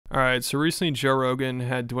All right, so recently Joe Rogan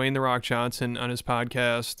had Dwayne "The Rock" Johnson on his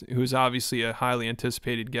podcast, who is obviously a highly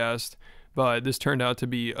anticipated guest, but this turned out to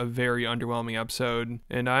be a very underwhelming episode,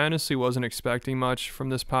 and I honestly wasn't expecting much from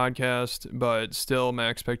this podcast, but still my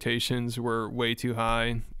expectations were way too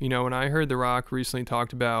high. You know, when I heard The Rock recently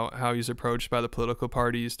talked about how he's approached by the political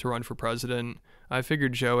parties to run for president, I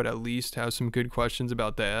figured Joe would at least have some good questions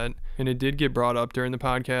about that, and it did get brought up during the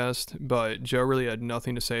podcast, but Joe really had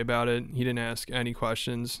nothing to say about it. He didn't ask any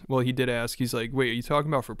questions. Well, he did ask, he's like, wait, are you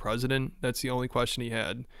talking about for president? That's the only question he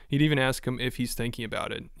had. He didn't even ask him if he's thinking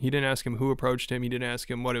about it. He didn't ask him who approached him. He didn't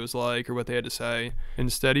ask him what it was like or what they had to say.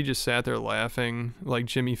 Instead, he just sat there laughing like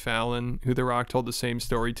Jimmy Fallon, who The Rock told the same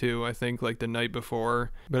story to, I think, like the night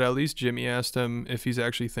before. But at least Jimmy asked him if he's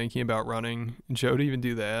actually thinking about running. Joe didn't even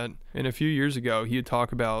do that. And a few years ago, he had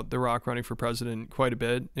talked about The Rock running for president quite a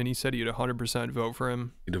bit, and he said he'd 100% vote for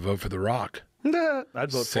him. You'd vote for The Rock.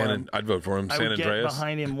 I'd vote for him. I'd vote for him. I San would Andreas. get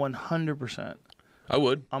behind him 100%. I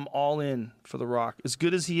would. I'm all in for The Rock. As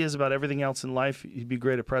good as he is about everything else in life, he'd be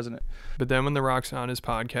great at president. But then when The Rock's on his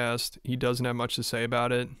podcast, he doesn't have much to say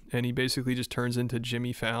about it, and he basically just turns into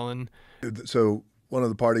Jimmy Fallon. So one of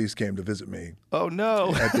the parties came to visit me. Oh,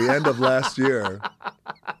 no. At the end of last year,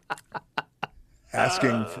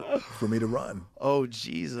 asking for me to run. Oh,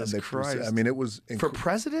 Jesus Christ. I mean, it was... For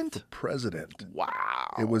president? For president.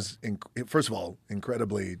 Wow. It was, first of all,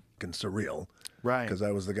 incredibly surreal. Right. Because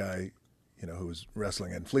I was the guy, you know, who was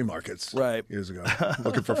wrestling in flea markets years ago,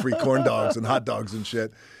 looking for free corn dogs and hot dogs and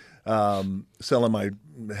shit, selling my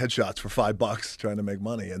headshots for $5, trying to make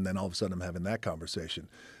money, and then all of a sudden I'm having that conversation.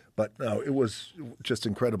 But no, it was just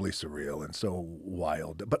incredibly surreal and so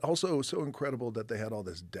wild, but also so incredible that they had all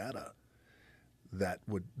this data that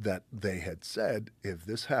they had said, if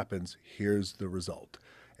this happens, here's the result.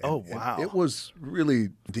 And, wow. It was really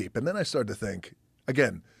deep. And then I started to think,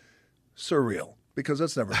 again, surreal, because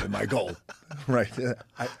that's never been my goal, right?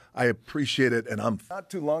 I appreciate it, and not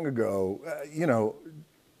too long ago,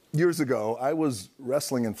 years ago, I was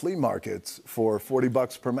wrestling in flea markets for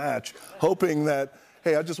 $40 per match, hoping that,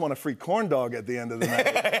 hey, I just want a free corn dog at the end of the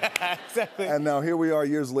night. Exactly. And now here we are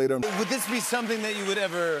years later. Would this be something that you would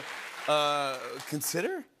ever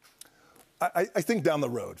consider? I think down the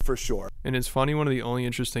road, for sure. And it's funny, one of the only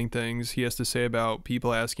interesting things he has to say about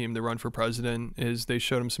people asking him to run for president is they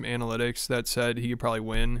showed him some analytics that said he could probably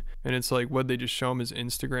win. And it's like, what'd they just show him his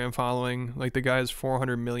Instagram following? Like, the guy has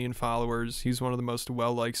 400 million followers. He's one of the most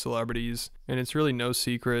well-liked celebrities. And it's really no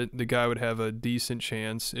secret the guy would have a decent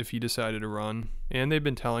chance if he decided to run. And they've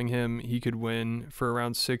been telling him he could win for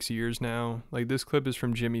around 6 years now. Like, this clip is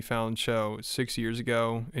from Jimmy Fallon's show 6 years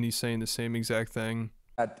ago, and he's saying the same exact thing.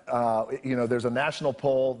 There's a national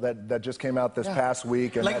poll that just came out this past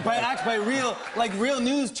week. And by real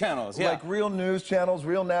news channels. Yeah. Like real news channels,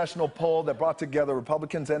 real national poll that brought together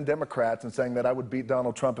Republicans and Democrats and saying that I would beat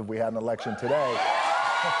Donald Trump if we had an election today.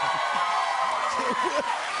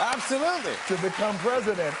 Absolutely. To become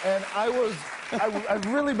president. And I've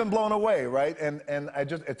really been blown away, right? And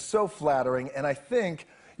it's so flattering. And I think,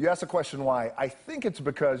 you asked the question why, I think it's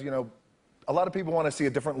because, a lot of people want to see a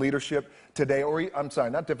different leadership today, I'm sorry,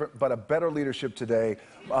 not different, but a better leadership today,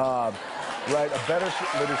 right? A better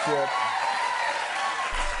leadership.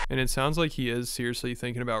 And it sounds like he is seriously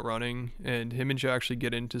thinking about running, and him and Joe actually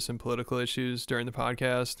get into some political issues during the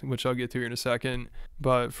podcast, which I'll get to here in a second.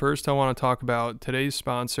 But first, I want to talk about today's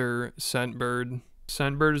sponsor, Scentbird.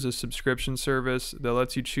 Scentbird is a subscription service that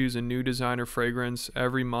lets you choose a new designer fragrance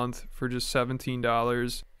every month for just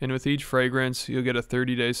 $17. And with each fragrance, you'll get a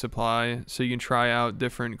 30-day supply, so you can try out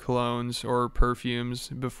different colognes or perfumes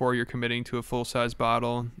before you're committing to a full-size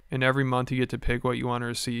bottle. And every month you get to pick what you want to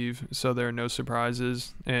receive, so there are no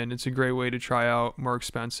surprises. And it's a great way to try out more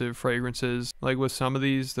expensive fragrances. Like with some of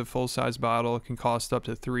these, the full-size bottle can cost up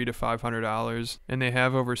to $300 to $500. And they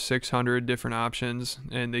have over 600 different options,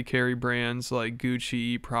 and they carry brands like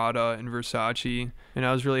Gucci, Prada, and Versace. And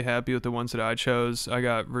I was really happy with the ones that I chose. I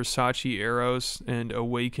got Versace Eros and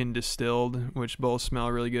Awaken Distilled, which both smell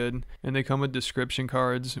really good, and they come with description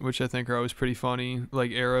cards, which I think are always pretty funny.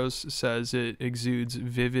 Like Eros says it exudes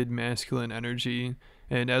vivid masculine energy,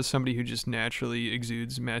 and as somebody who just naturally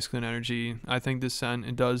exudes masculine energy, I think this scent,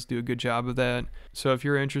 it does do a good job of that. So if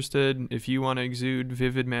you're interested, if you want to exude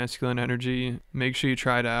vivid masculine energy, make sure you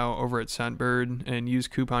try it out over at Scentbird and use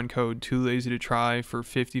coupon code TOOLAZYTOTRY for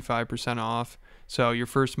 55% off. So your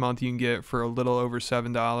first month you can get for a little over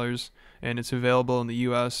 $7, and it's available in the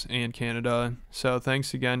US and Canada. So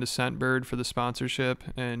thanks again to Scentbird for the sponsorship,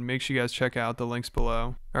 and make sure you guys check out the links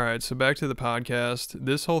below. All right, so back to the podcast.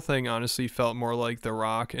 This whole thing honestly felt more like The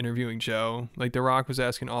Rock interviewing Joe. Like The Rock was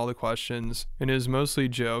asking all the questions, and it was mostly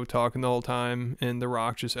Joe talking the whole time, and The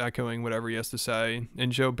Rock just echoing whatever he has to say,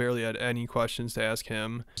 and Joe barely had any questions to ask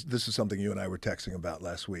him. This is something you and I were texting about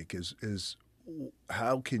last week, is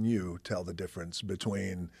how can you tell the difference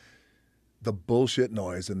between the bullshit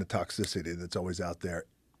noise and the toxicity that's always out there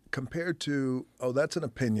compared to, oh, that's an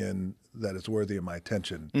opinion that is worthy of my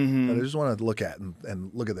attention. But I just want to look at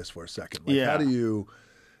and look at this for a second. Like, how do you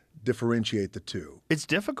differentiate the two? It's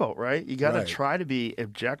difficult, right? You got to try to be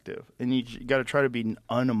objective, and you got to try to be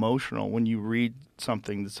unemotional when you read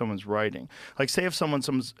something that someone's writing. Like, say if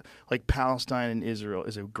someone's like Palestine and Israel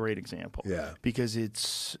is a great example. Yeah. Because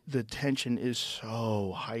the tension is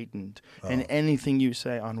so heightened, and anything you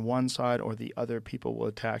say on one side or the other, people will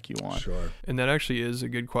attack you on. Sure. And that actually is a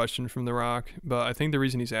good question from The Rock, but I think the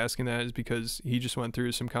reason he's asking that is because he just went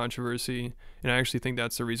through some controversy, and I actually think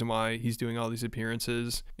that's the reason why he's doing all these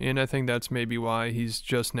appearances. And I think that's maybe why he's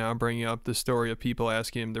just now bringing up the story of people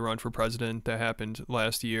asking him to run for president that happened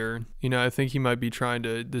last year. You know, I think he might be trying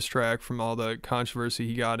to distract from all the controversy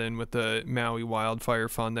he got in with the Maui wildfire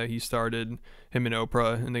fund that he started, him and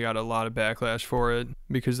Oprah, and they got a lot of backlash for it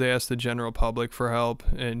because they asked the general public for help,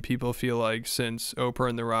 and people feel like since Oprah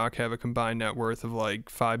and The Rock have a combined net worth of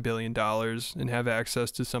like $5 billion and have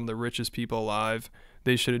access to some of the richest people alive,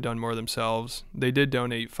 they should have done more themselves. They did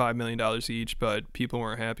donate $5 million each, but people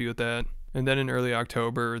weren't happy with that. And then in early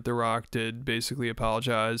October, The Rock did basically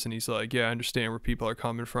apologize, and he's like, yeah, I understand where people are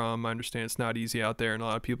coming from. I understand it's not easy out there, and a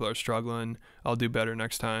lot of people are struggling. I'll do better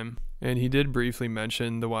next time. And he did briefly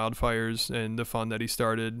mention the wildfires and the fund that he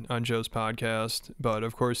started on Joe's podcast, but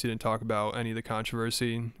of course he didn't talk about any of the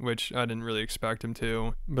controversy, which I didn't really expect him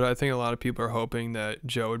to. But I think a lot of people are hoping that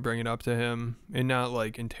Joe would bring it up to him and not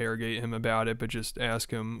like interrogate him about it, but just ask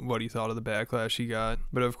him what he thought of the backlash he got.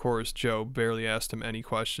 But of course, Joe barely asked him any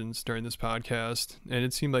questions during this podcast, and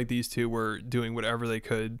it seemed like these two were doing whatever they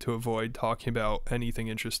could to avoid talking about anything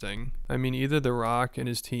interesting. I mean, either The Rock and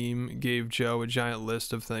his team gave Joe a giant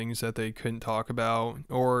list of things that they couldn't talk about,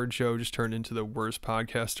 or Joe just turned into the worst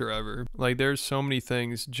podcaster ever. Like, there's so many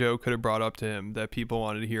things Joe could have brought up to him that people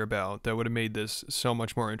wanted to hear about that would have made this so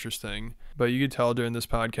much more interesting. But you could tell during this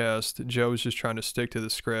podcast, Joe was just trying to stick to the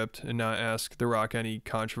script and not ask The Rock any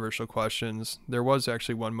controversial questions. There was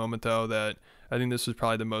actually one moment, though, that I think this was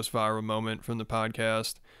probably the most viral moment from the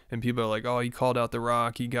podcast, and people are like, oh, he called out The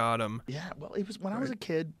Rock, he got him. Yeah, well, it was when I was a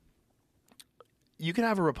kid, you could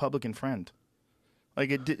have a Republican friend. Like,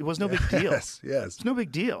 it was no big deal. Yes. It's no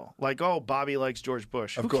big deal. Like, oh, Bobby likes George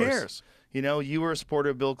Bush. Who course. cares? You know, you were a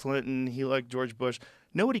supporter of Bill Clinton. He liked George Bush.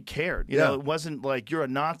 Nobody cared. You know, it wasn't like you're a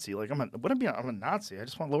Nazi. Like, I'm a Nazi. I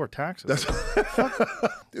just want lower taxes.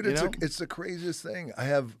 Dude, it's the craziest thing. I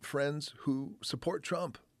have friends who support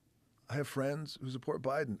Trump. I have friends who support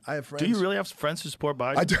Biden. I have friends. Do you really have friends who support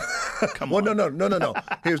Biden? I do. Come on. Well, no.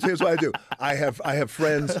 Here's what I do. I have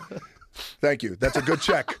friends. Thank you. That's a good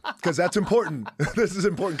check because that's important. This is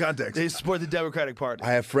important context. They support the Democratic Party.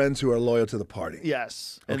 I have friends who are loyal to the party.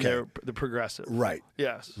 Yes, and they're the progressive. Right.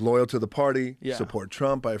 Yes. Loyal to the party. Yeah. Support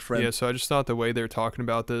Trump. I have friends. Yeah. So I just thought the way they're talking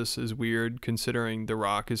about this is weird, considering The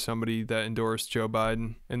Rock is somebody that endorsed Joe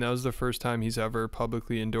Biden, and that was the first time he's ever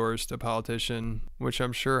publicly endorsed a politician, which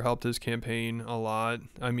I'm sure helped his campaign a lot.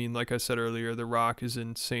 I mean, like I said earlier, The Rock is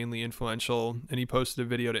insanely influential, and he posted a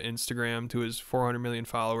video to Instagram to his 400 million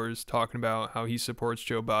followers talking about how he supports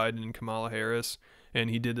Joe Biden and Kamala Harris, and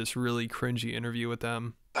he did this really cringy interview with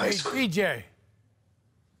them. Hey, DJ.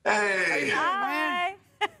 Hey. Hi.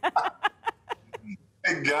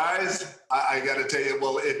 Hey, guys. I got to tell you,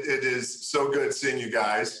 well, it is so good seeing you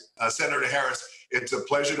guys. Senator Harris, it's a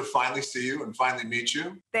pleasure to finally see you and finally meet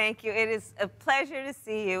you. Thank you. It is a pleasure to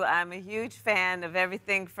see you. I'm a huge fan of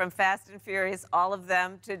everything from Fast and Furious, all of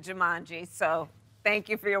them, to Jumanji. So thank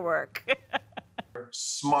you for your work.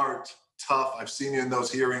 Smart, tough. I've seen you in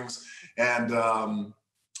those hearings. And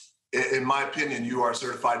in my opinion, you are a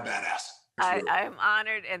certified badass. I'm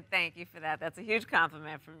honored, and thank you for that. That's a huge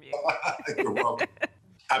compliment from you. You're welcome.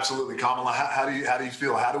 Absolutely. Kamala, how do you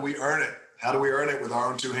feel? How do we earn it? How do we earn it with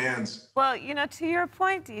our own two hands? Well, you know, to your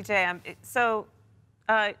point, DJ,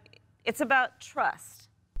 it's about trust.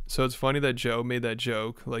 So it's funny that Joe made that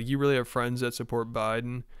joke. Like, you really have friends that support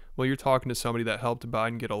Biden? Well, you're talking to somebody that helped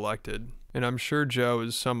Biden get elected. And I'm sure Joe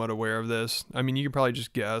is somewhat aware of this. I mean, you could probably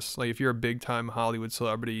just guess. Like, if you're a big-time Hollywood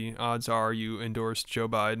celebrity, odds are you endorsed Joe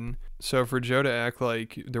Biden. So for Joe to act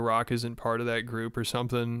like The Rock isn't part of that group or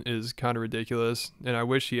something is kind of ridiculous, and I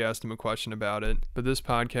wish he asked him a question about it. But this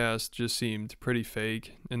podcast just seemed pretty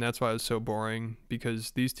fake, and that's why it was so boring,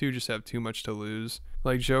 because these two just have too much to lose.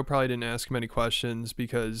 Like, Joe probably didn't ask him any questions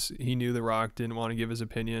because he knew The Rock didn't want to give his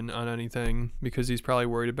opinion on anything, because he's probably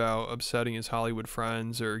worried about upsetting his Hollywood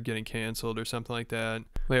friends or getting canceled or something like that.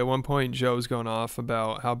 Like, at one point, Joe was going off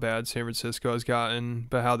about how bad San Francisco has gotten,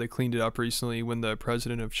 but how they cleaned it up recently when the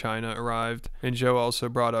president of China arrived. And Joe also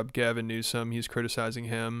brought up Gavin Newsom. He's criticizing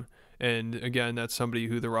him. And again, that's somebody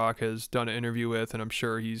who The Rock has done an interview with, and I'm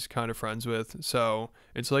sure he's kind of friends with. So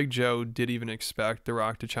it's like Joe didn't even expect The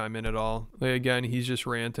Rock to chime in at all. Like, again, he's just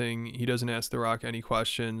ranting. He doesn't ask The Rock any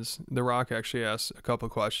questions. The Rock actually asks a couple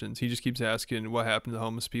questions. He just keeps asking what happened to the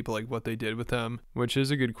homeless people, like what they did with them, which is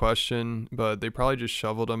a good question, but they probably just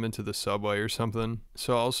shoveled them into the subway or something.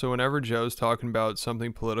 So also, whenever Joe's talking about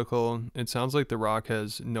something political, it sounds like The Rock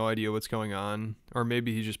has no idea what's going on, or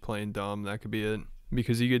maybe he's just playing dumb. That could be it.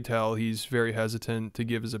 Because you could tell he's very hesitant to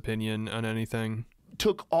give his opinion on anything.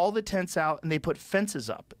 Took all the tents out and they put fences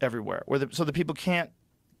up everywhere so the people can't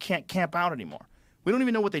camp out anymore. We don't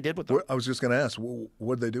even know what they did with them. I was just going to ask,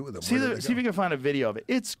 what did they do with them? See if you can find a video of it.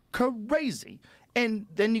 It's crazy. And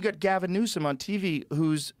then you got Gavin Newsom on TV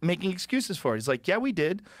who's making excuses for it. He's like, yeah, we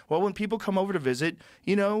did. Well, when people come over to visit,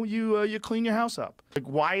 you clean your house up. Like,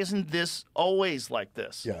 why isn't this always like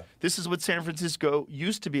this? Yeah. This is what San Francisco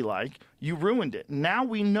used to be like. You ruined it. Now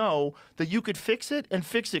we know that you could fix it and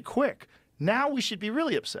fix it quick. Now we should be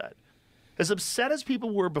really upset. As upset as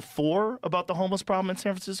people were before about the homeless problem in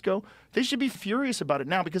San Francisco, they should be furious about it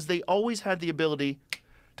now because they always had the ability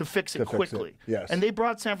to fix it quickly. Yes. And they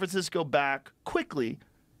brought San Francisco back quickly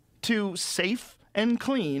to safe and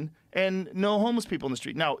clean and no homeless people in the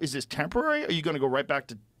street. Now, is this temporary? Are you going to go right back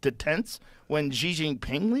to tents when Xi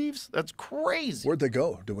Jinping leaves? That's crazy. Where'd they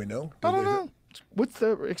go? Do we know? I don't know. What's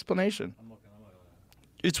the explanation?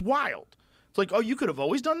 It's wild. It's like, oh, you could have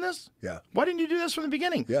always done this? Yeah. Why didn't you do this from the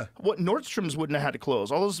beginning? Yeah. What, Nordstrom's wouldn't have had to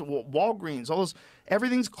close. All those Walgreens,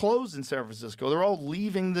 everything's closed in San Francisco. They're all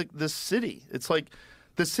leaving the city. It's like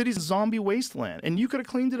the city's a zombie wasteland, and you could have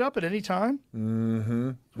cleaned it up at any time.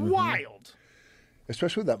 Mm-hmm. Wild.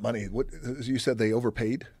 Especially with that money. What you said they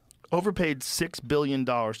overpaid? Overpaid $6 billion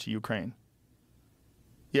to Ukraine.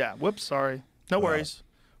 Yeah. Whoops. Sorry. No worries.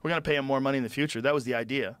 We're going to pay him more money in the future. That was the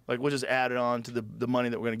idea. Like, we'll just add it on to the money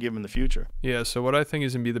that we're going to give him in the future. Yeah, so what I think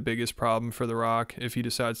is going to be the biggest problem for The Rock if he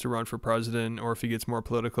decides to run for president or if he gets more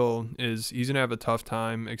political is he's going to have a tough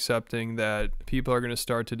time accepting that people are going to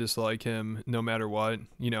start to dislike him no matter what.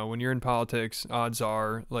 You know, when you're in politics, odds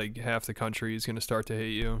are like half the country is going to start to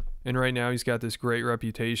hate you. And right now he's got this great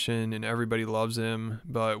reputation and everybody loves him.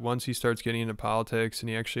 But once he starts getting into politics and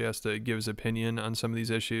he actually has to give his opinion on some of these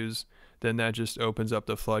issues, then that just opens up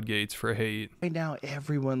the floodgates for hate. Right now,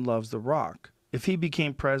 everyone loves The Rock. If he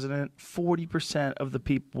became president, 40% of the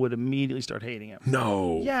people would immediately start hating him.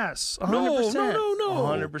 No. Yes, 100%. No.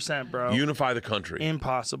 100%, bro. Unify the country.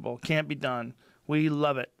 Impossible. Can't be done. We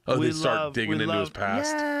love it. Oh, they start digging into his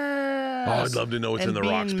past? Yes. Oh, I'd love to know what's in The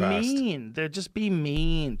Rock's past. Mean. They're just being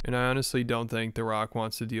mean. And I honestly don't think The Rock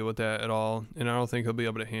wants to deal with that at all. And I don't think he'll be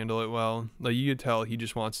able to handle it well. Like, you could tell he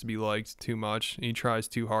just wants to be liked too much. He tries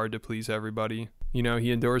too hard to please everybody. You know,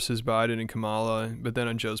 he endorses Biden and Kamala, but then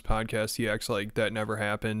on Joe's podcast, he acts like that never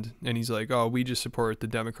happened. And he's like, oh, we just support the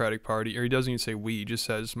Democratic Party. Or he doesn't even say we, he just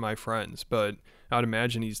says my friends. But I'd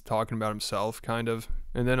imagine he's talking about himself, kind of.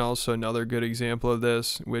 And then also another good example of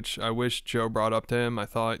this, which I wish Joe brought up to him. I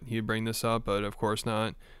thought he'd bring this up, but of course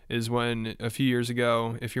not, is when a few years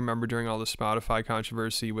ago, if you remember during all the Spotify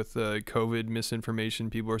controversy with the COVID misinformation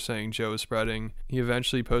people were saying Joe was spreading, he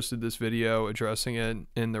eventually posted this video addressing it,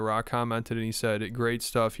 and The Rock commented and he said, great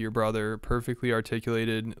stuff, your brother, perfectly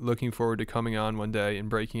articulated, looking forward to coming on one day and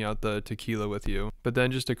breaking out the tequila with you. But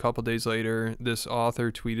then just a couple days later, this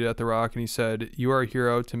author tweeted at The Rock and he said, you are a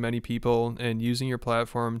hero to many people, and using your platform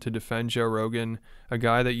to defend Joe Rogan, a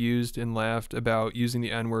guy that used and laughed about using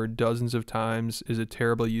the N-word dozens of times, is a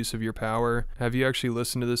terrible use of your power. Have you actually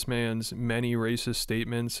listened to this man's many racist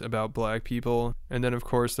statements about black people? And then of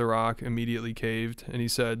course The Rock immediately caved and he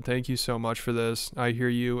said, thank you so much for this. I hear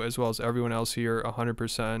you as well as everyone else here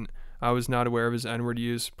 100%. I was not aware of his N-word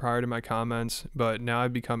use prior to my comments, but now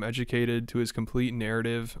I've become educated to his complete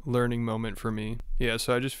narrative, learning moment for me. Yeah,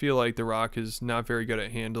 so I just feel like The Rock is not very good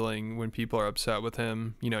at handling when people are upset with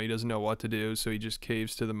him. You know, he doesn't know what to do, so he just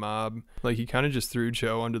caves to the mob. Like, he kind of just threw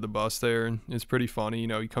Joe under the bus there. It's pretty funny, you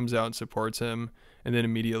know, he comes out and supports him, and then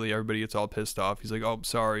immediately everybody gets all pissed off. He's like, oh,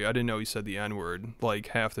 sorry, I didn't know he said the N-word, like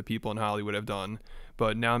half the people in Hollywood have done.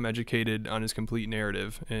 but now I'm educated on his complete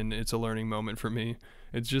narrative, and it's a learning moment for me.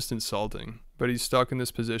 It's just insulting. But he's stuck in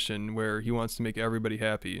this position where he wants to make everybody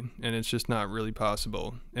happy, and it's just not really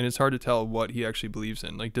possible. And it's hard to tell what he actually believes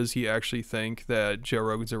in. Like, does he actually think that Joe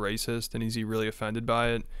Rogan's a racist, and is he really offended by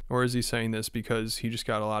it? Or is he saying this because he just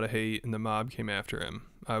got a lot of hate and the mob came after him?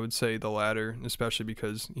 I would say the latter, especially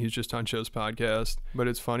because he's just on Joe's podcast. But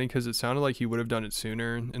it's funny because it sounded like he would have done it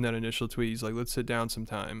sooner. In that initial tweet, he's like, let's sit down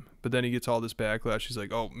sometime. But then he gets all this backlash. He's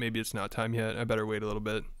like, oh, maybe it's not time yet. I better wait a little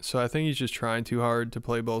bit. So I think he's just trying too hard to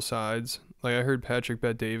play both sides. Like, I heard Patrick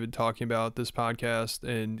Bet-David talking about this podcast,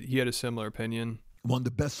 and he had a similar opinion. One of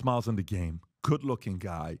the best smiles in the game, good-looking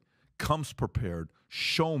guy, comes prepared,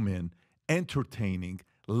 showman, entertaining,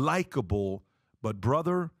 likable. But,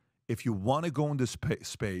 brother, if you want to go in this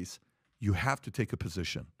space, you have to take a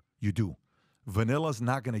position. You do. Vanilla's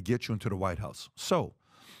not going to get you into the White House. So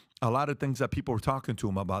a lot of things that people were talking to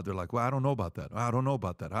him about, they're like, well, I don't know about that. I don't know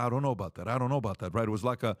about that. I don't know about that. I don't know about that, right? It was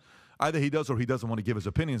like either he does or he doesn't want to give his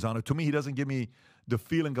opinions on it. To me, he doesn't give me the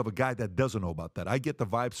feeling of a guy that doesn't know about that. I get the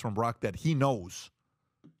vibes from Rock that he knows.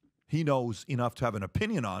 He knows enough to have an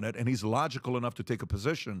opinion on it, and he's logical enough to take a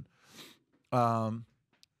position.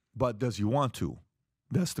 But does he want to?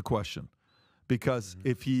 That's the question. Because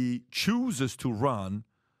if he chooses to run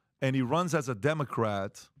and he runs as a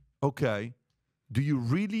Democrat, okay, do you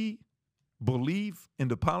really believe in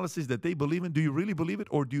the policies that they believe in? Do you really believe it?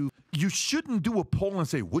 Or you shouldn't do a poll and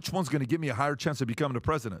say, which one's going to give me a higher chance of becoming the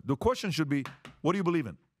president? The question should be, what do you believe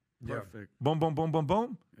in? Perfect. Boom, boom, boom, boom,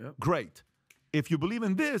 boom. Yep. Great. If you believe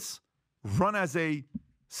in this, run as a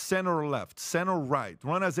center left, center right,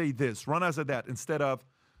 run as a this, run as a that, instead of,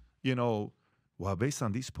 well, based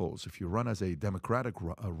on these polls, if you run as a Democratic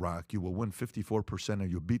Rock, you will win 54% and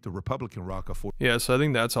you'll beat the Republican Rock of 40%. Yeah, so I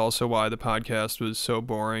think that's also why the podcast was so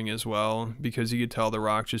boring as well, because you could tell The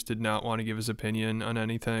Rock just did not want to give his opinion on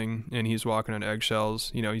anything, and he's walking on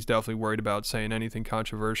eggshells. He's definitely worried about saying anything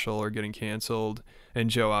controversial or getting canceled, and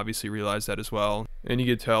Joe obviously realized that as well. And you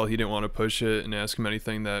could tell he didn't want to push it and ask him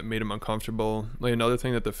anything that made him uncomfortable. Like, another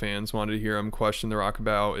thing that the fans wanted to hear him question The Rock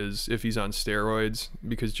about is if he's on steroids,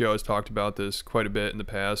 because Joe has talked about this quite a bit in the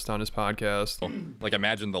past on his podcast. Like,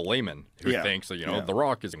 imagine the layman who thinks that, The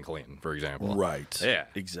Rock isn't clean, for example. Right. Yeah.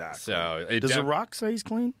 Exactly. So does The Rock say he's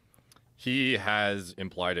clean? He has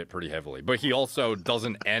implied it pretty heavily, but he also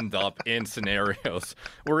doesn't end up in scenarios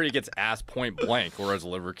where he gets asked point blank, whereas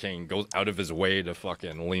Liver King goes out of his way to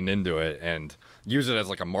fucking lean into it and use it as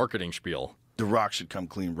like a marketing spiel. The Rock should come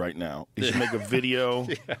clean right now. He should make a video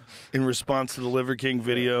in response to the Liver King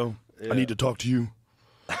video. I need to talk to you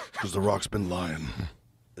because The Rock's been lying.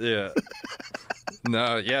 Yeah.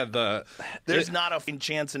 No, yeah, There's not a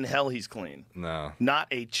chance in hell he's clean. No. Not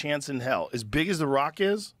a chance in hell. As big as The Rock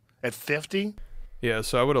is, at 50? Yeah,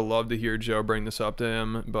 so I would have loved to hear Joe bring this up to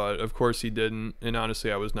him, but of course he didn't, and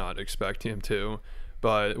honestly I was not expecting him to.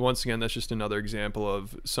 But once again, that's just another example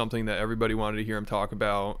of something that everybody wanted to hear him talk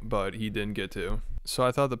about, but he didn't get to. So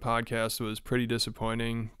I thought the podcast was pretty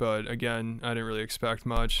disappointing, but again, I didn't really expect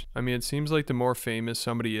much. I mean, it seems like the more famous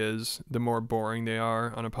somebody is, the more boring they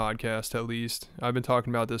are on a podcast, at least. I've been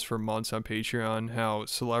talking about this for months on Patreon, how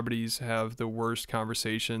celebrities have the worst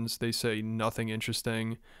conversations. They say nothing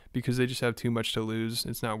interesting because they just have too much to lose.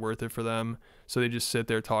 It's not worth it for them. So they just sit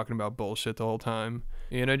there talking about bullshit the whole time.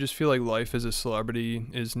 And I just feel like life as a celebrity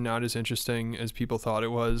is not as interesting as people thought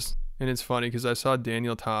it was. And it's funny because I saw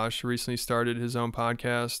Daniel Tosh recently started his own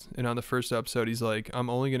podcast, and on the first episode he's like, I'm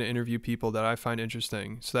only going to interview people that I find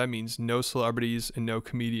interesting. So that means no celebrities and no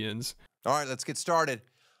comedians. All right, let's get started.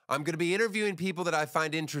 I'm going to be interviewing people that I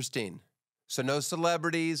find interesting. So no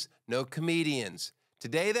celebrities, no comedians.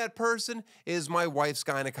 Today that person is my wife's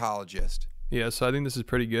gynecologist. Yeah, so I think this is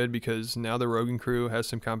pretty good because now the Rogan crew has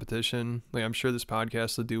some competition. Like, I'm sure this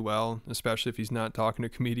podcast will do well, especially if he's not talking to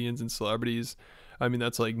comedians and celebrities. I mean,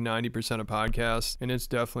 that's like 90% of podcasts, and it's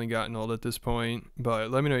definitely gotten old at this point.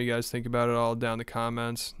 But let me know what you guys think about it all down in the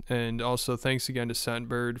comments. And also, thanks again to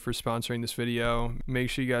Scentbird for sponsoring this video.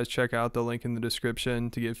 Make sure you guys check out the link in the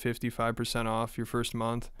description to get 55% off your first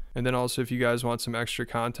month. And then also, if you guys want some extra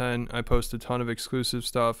content, I post a ton of exclusive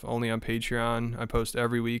stuff only on Patreon. I post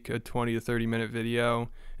every week a 20 to 30 minute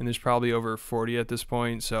video, and there's probably over 40 at this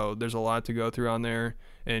point, so there's a lot to go through on there,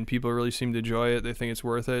 and people really seem to enjoy it. They think it's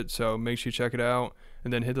worth it, so make sure you check it out,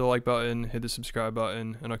 and then hit the like button, hit the subscribe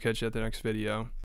button, and I'll catch you at the next video.